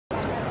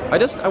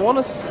I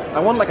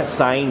want like a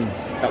sign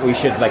that we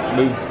should like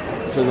move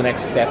to the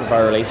next step of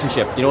our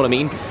relationship. You know what I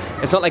mean?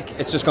 It's not like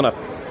it's just gonna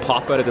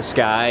pop out of the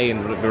sky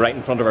and be right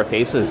in front of our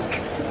faces.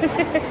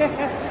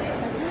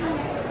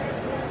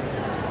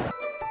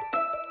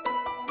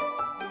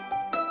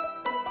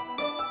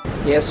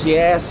 Yes,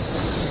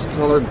 yes, it's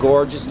another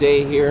gorgeous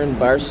day here in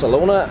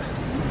Barcelona.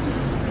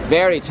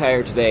 Very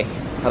tired today.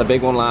 Had a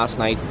big one last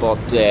night, but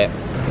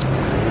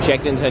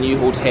checked into a new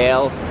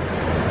hotel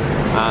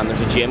and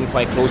there's a gym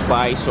quite close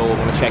by, so I'm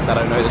going to check that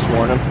out now this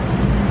morning.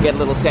 Get a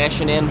little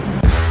session in.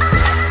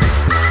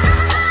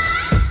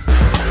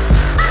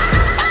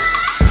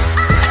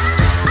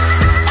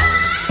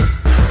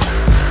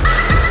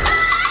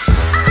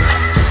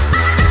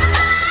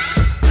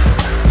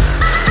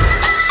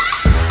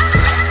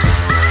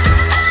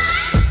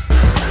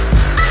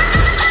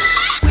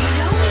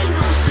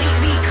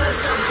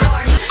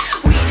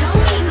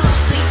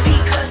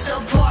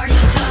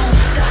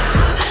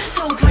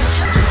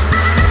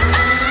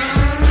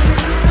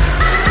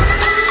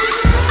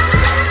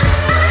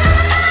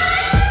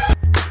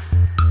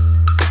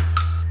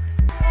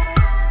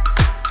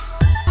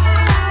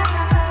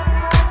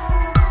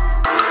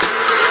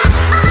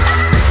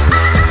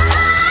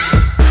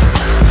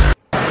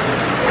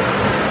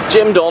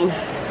 Gym done,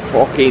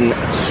 fucking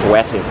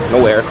sweating,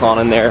 no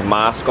aircon in there,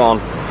 mask on,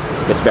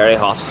 it's very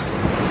hot.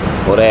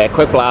 But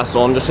quick blast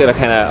on, just did a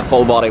kind of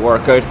full body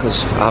workout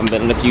because I haven't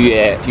been in a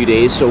few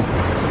days, so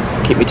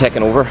keep me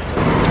taking over.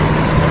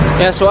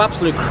 Yeah, so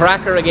absolute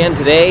cracker again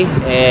today.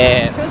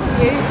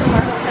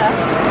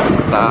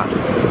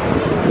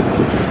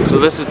 So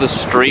this is the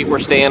street we're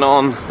staying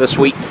on this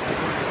week.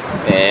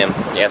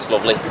 Yeah, it's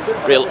lovely,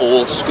 real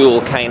old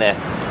school kind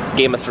of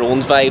Game of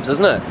Thrones vibes,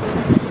 isn't it?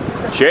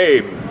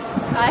 Shame.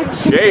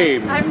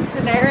 Shame! I'm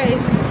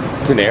Daenerys.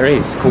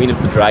 Daenerys, Queen of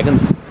the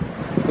Dragons.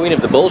 Queen of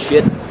the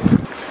bullshit.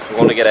 We're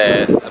going to get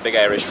a big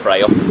Irish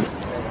fry up.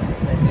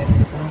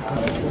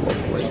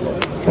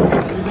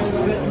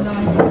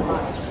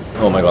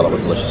 Oh my god, that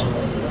was delicious.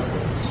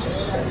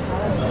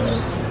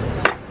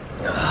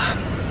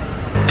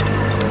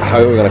 How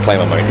are we going to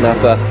climb a mountain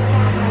after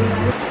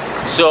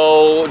that?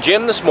 So,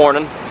 gym this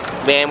morning.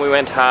 Then we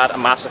went and had a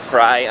massive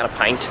fry and a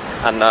pint,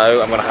 and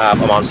now I'm going to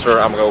have a monster.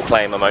 I'm going to go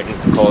climb a mountain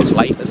because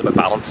life is about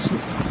balance,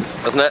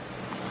 isn't it?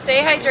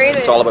 Stay hydrated.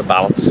 It's all about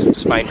balance.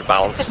 Just find your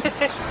balance.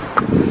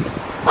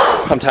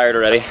 I'm tired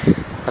already.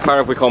 How far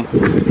have we come?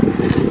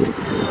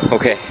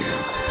 Okay.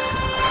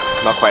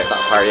 Not quite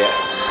that far yet.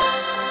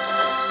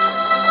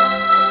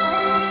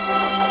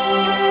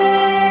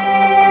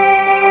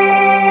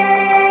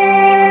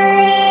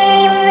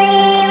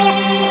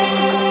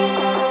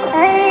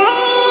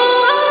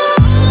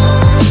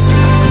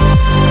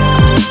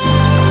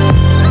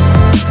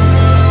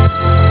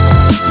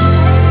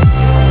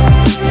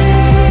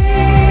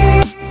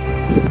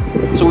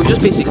 So we've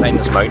just basically climbed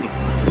this mountain.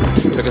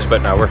 It took us about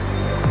an hour.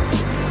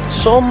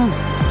 Some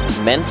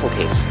mental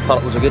case thought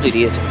it was a good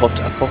idea to put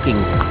a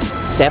fucking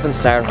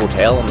 7-star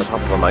hotel on the top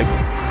of a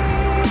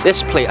mountain.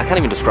 This place, I can't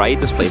even describe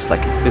this place,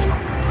 like this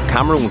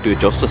camera won't do it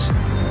justice.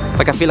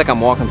 Like I feel like I'm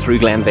walking through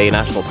Glenveigh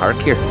National Park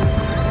here.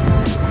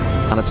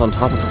 And it's on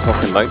top of a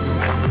fucking mountain.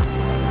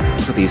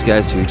 Look at these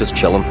guys too, just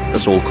chilling.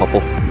 This old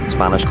couple,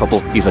 Spanish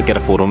couple. He's like, get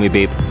a photo of me,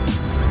 babe.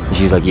 And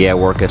she's like, yeah,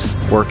 work it,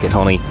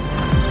 honey.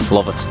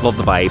 Love it, love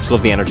the vibes,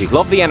 love the energy,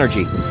 love the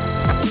energy.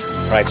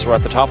 Right, so we're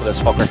at the top of this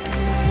fucker.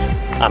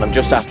 And I'm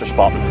just after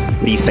spotting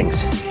these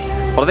things.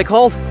 What are they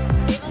called?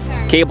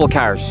 Cable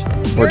cars.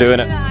 We're doing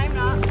it.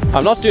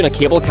 I'm not doing a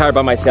cable car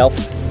by myself.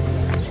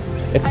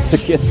 It's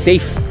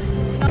safe.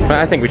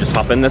 I think we just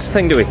hop in this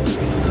thing, do we?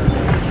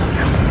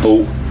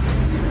 Oh,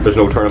 there's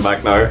no turning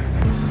back now.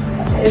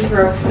 It's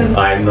roasting.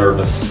 I'm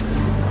nervous.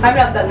 I'm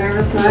not that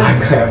nervous now. I'm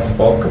gonna have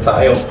fuck the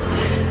tile.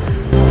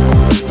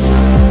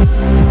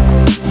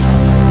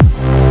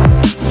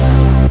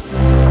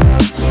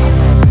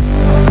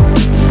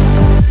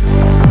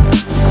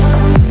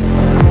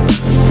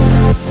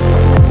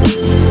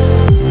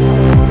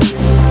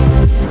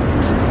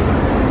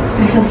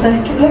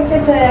 Look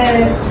at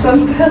the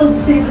swimming pool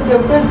to see if it's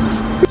open.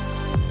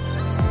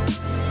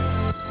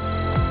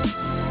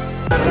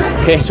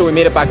 Okay, so we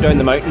made it back down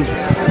the mountain.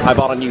 I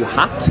bought a new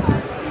hat,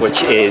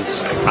 which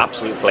is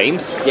absolute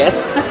flames. Yes?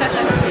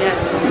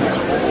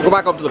 Yeah. We'll go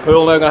back up to the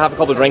pool now, gonna have a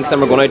couple of drinks, then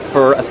we're going out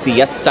for a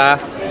siesta.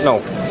 No,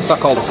 it's not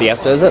called a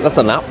siesta, is it? That's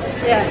a nap.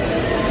 Yeah.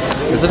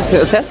 Is it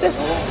a siesta?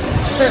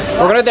 Sure.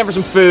 We're going out there for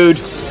some food.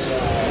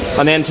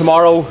 And then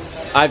tomorrow,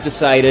 I've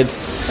decided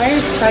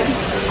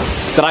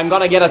that I'm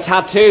gonna get a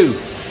tattoo.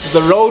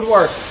 The road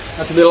works.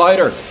 Have to be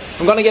louder.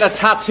 I'm gonna get a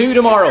tattoo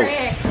tomorrow.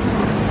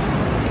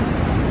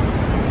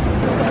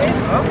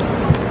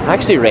 I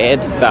actually read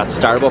that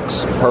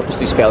Starbucks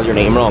purposely spell your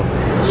name wrong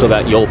so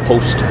that you'll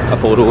post a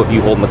photo of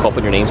you holding the cup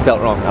and your name spelled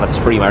wrong, and it's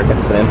free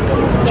marketing for them.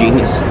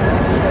 Genius.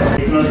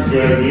 It's not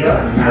the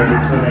idea, but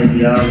it's an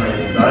idea of my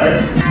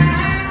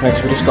style. Right,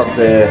 so we just got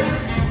the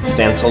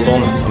stencil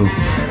done.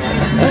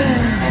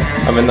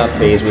 I'm in that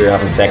phase where you're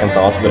having second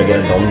thoughts, we're gonna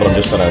get it done, but I'm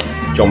just gonna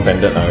jump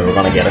into it now, we're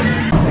gonna get it.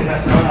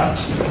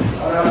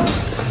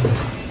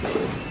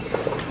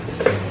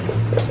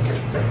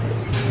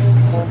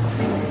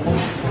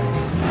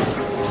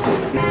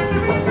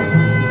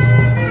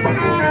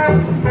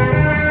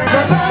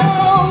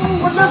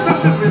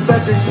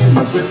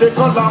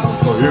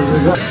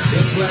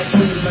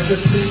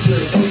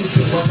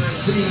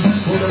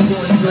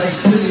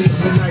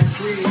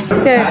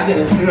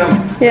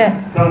 Yeah.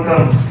 Yeah.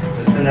 Come.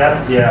 Just an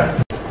app,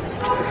 yeah.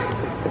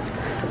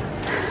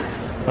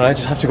 I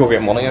just have to go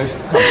get money out.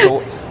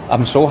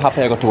 I'm so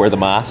happy I got to wear the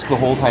mask the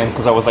whole time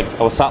because I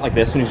was sat like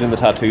this when he was doing the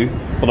tattoo,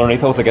 but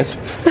underneath I was like this.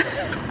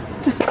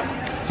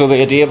 So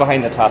the idea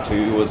behind the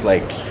tattoo was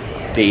like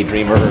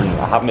daydreamer, and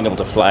I haven't been able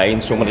to fly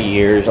in so many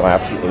years, and I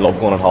absolutely love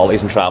going on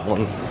holidays and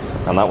traveling,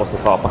 and that was the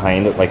thought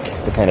behind it, like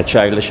the kind of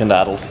childish and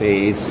adult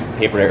phase,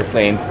 paper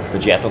airplane, the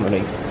jet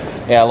underneath.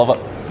 Yeah, I love it.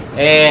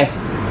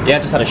 Yeah,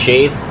 just had a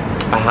shave.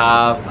 I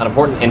have an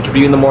important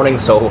interview in the morning,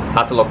 so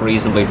had to look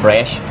reasonably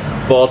fresh.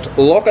 But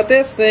look at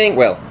this thing.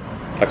 Well,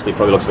 actually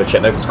probably looks a bit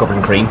shit now because it's covered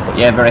in cream. But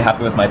yeah, I'm very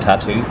happy with my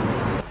tattoo.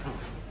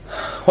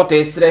 What day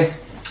is today?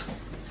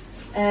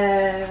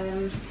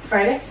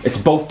 Friday. It's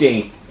boat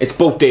day. It's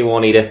boat day,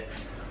 Juanita.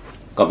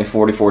 Got my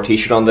 44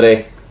 t-shirt on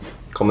today.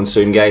 Coming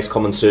soon, guys,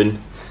 coming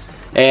soon.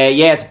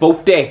 Yeah, it's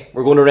boat day.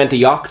 We're going to rent a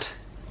yacht.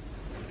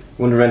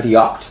 We're going to rent a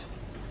yacht.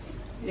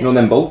 Yeah. You know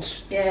them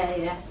boats?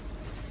 Yeah.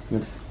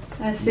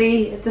 The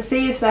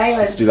sea is silent.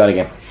 Let's do that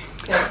again.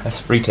 Yeah.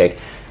 Let's retake.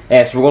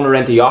 So we're going to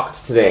rent a yacht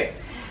today.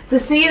 The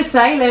sea is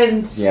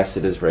silent. Yes,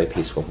 it is very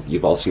peaceful.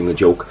 You've all seen the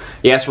joke.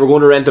 Yes, we're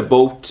going to rent a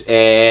boat.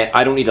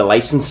 I don't need a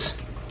license.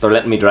 They're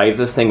letting me drive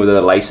this thing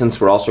without a license.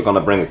 We're also going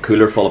to bring a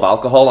cooler full of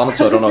alcohol on it,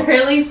 so I don't know. It's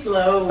really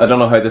slow. I don't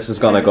know how this is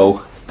going to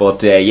go.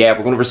 But yeah,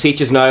 we're going to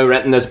Versace's now,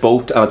 renting this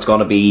boat, and it's going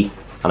to be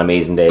an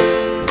amazing day.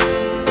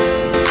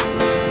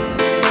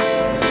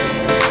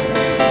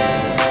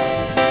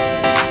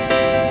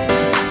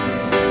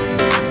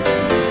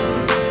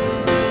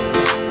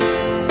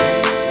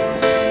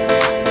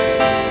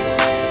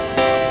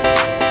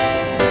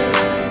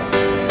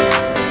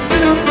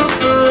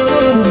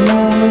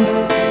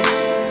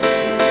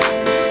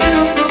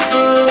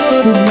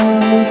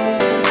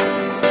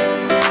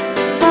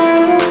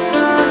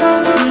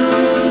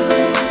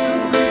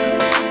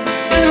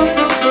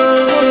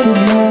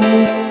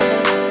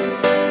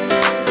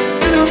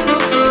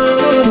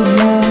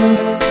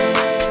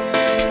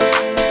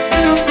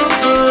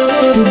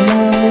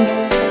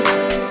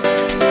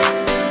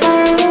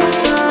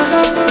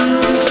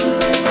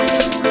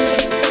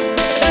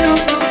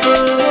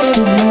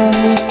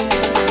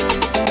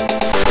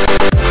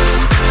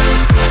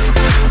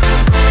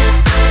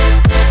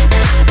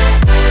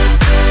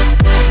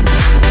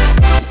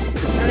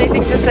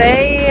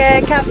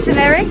 Captain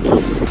Eric?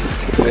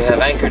 We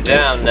have anchored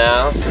down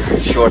now for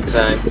a short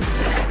time.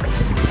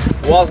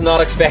 Was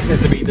not expected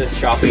to be this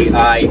choppy.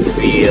 I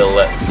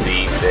feel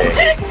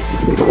seasick.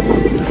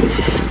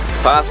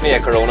 Pass me a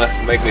Corona,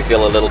 make me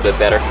feel a little bit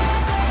better.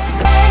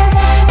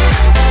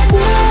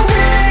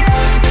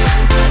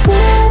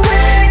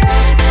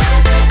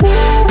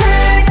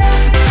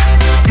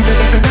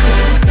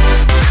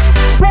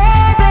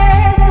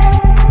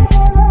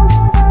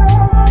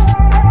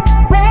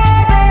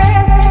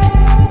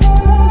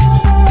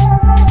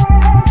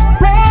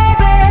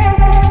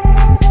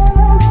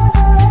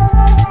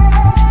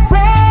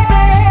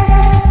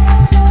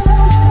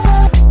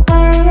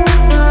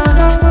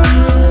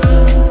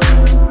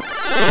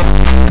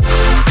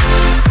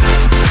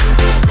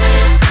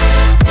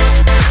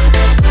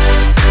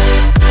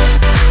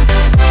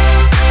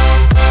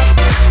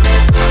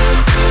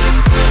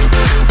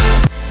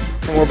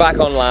 We're back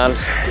on land.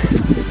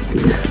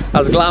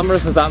 As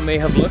glamorous as that may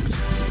have looked.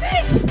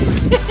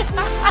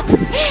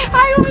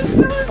 I was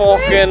so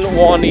fucking sick.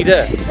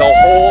 Juanita the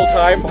whole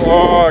time.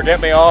 Oh,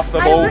 get me off the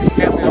boat.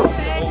 Get me off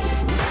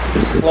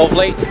the boat.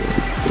 Lovely.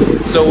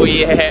 So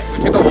we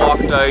took a walk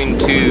down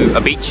to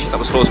a beach that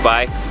was close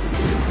by.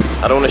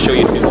 I don't want to show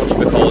you too much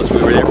because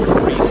we were there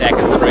for 3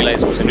 seconds and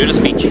realised it was a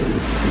nudist beach.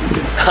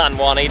 And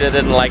Juanita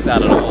didn't like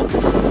that at all.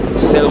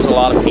 She said there was a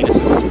lot of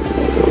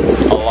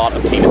penises. A lot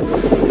of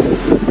penises.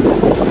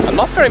 And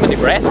not very many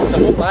breasts,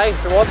 I won't lie.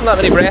 There wasn't that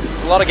many breasts.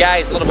 A lot of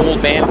guys, a lot of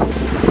old men.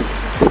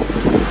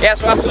 Yeah,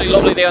 so absolutely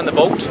lovely day on the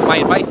boat. My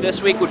advice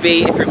this week would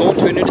be, if you're going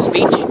to a nudist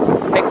beach,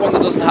 pick one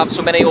that doesn't have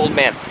so many old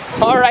men.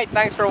 Alright,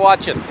 thanks for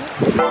watching.